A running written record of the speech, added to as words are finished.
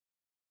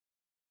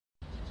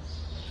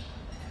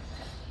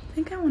I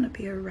think I want to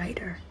be a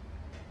writer.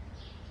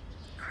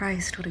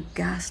 Christ, what a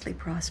ghastly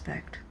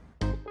prospect.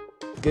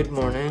 Good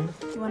morning.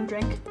 You want a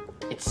drink?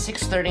 It's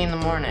 6:30 in the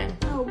morning.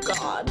 Oh,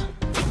 God.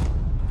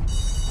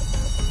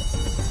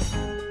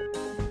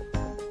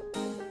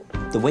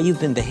 The way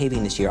you've been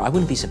behaving this year, I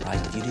wouldn't be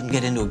surprised if you didn't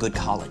get into a good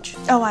college.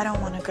 Oh, I don't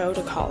want to go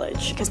to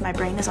college because my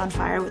brain is on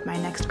fire with my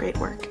next great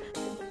work.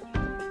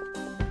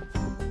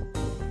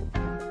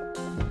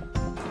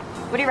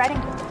 What are you writing?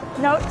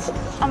 Notes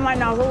on my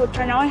novel, which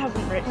I know I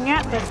haven't written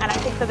yet, and I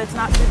think that it's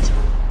not good.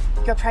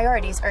 Your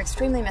priorities are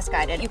extremely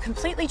misguided. You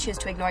completely choose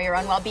to ignore your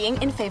own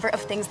well-being in favor of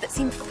things that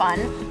seem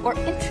fun or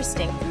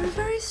interesting. You're a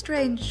very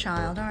strange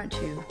child, aren't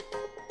you?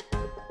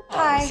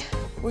 Hi.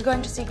 We're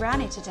going to see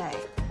Granny today.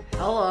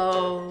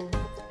 Hello.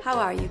 How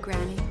are you,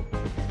 Granny?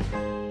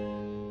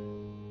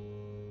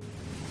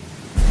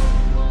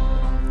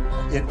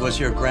 It was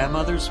your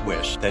grandmother's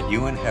wish that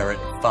you inherit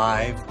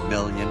 $5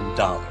 million.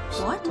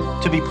 What?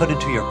 To be put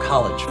into your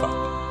college fund.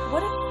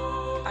 What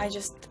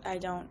if I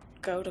don't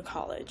go to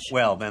college?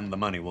 Well, then the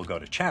money will go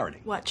to charity.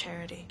 What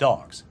charity?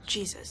 Dogs.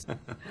 Jesus.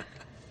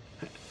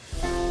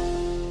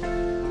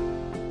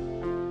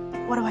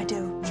 What do I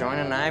do? Join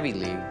an Ivy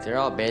League. They're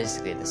all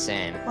basically the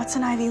same. What's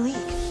an Ivy League?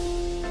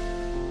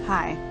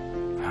 Hi.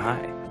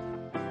 Hi.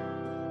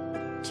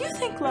 Do you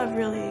think love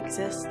really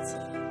exists?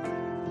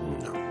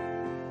 No.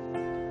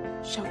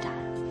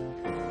 Showtime.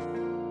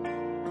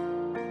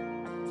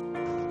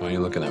 Why are you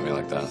looking at me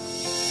like that?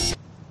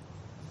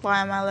 Why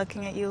am I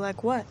looking at you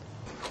like what?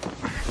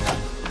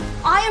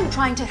 I am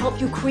trying to help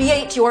you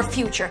create your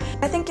future.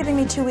 I think giving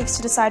me 2 weeks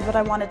to decide what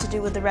I wanted to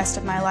do with the rest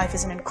of my life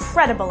is an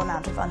incredible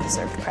amount of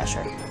undeserved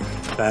pressure.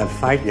 Bad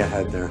fight you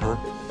had there, huh?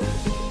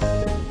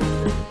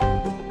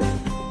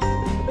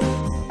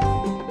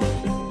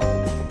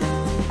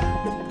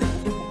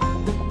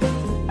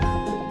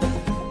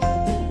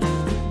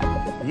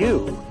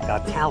 You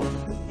got talent.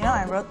 You know,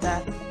 I wrote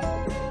that.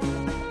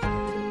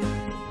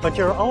 But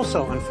you're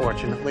also,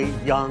 unfortunately,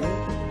 young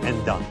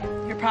and dumb.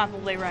 You're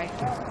probably right.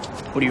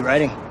 What are you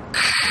writing?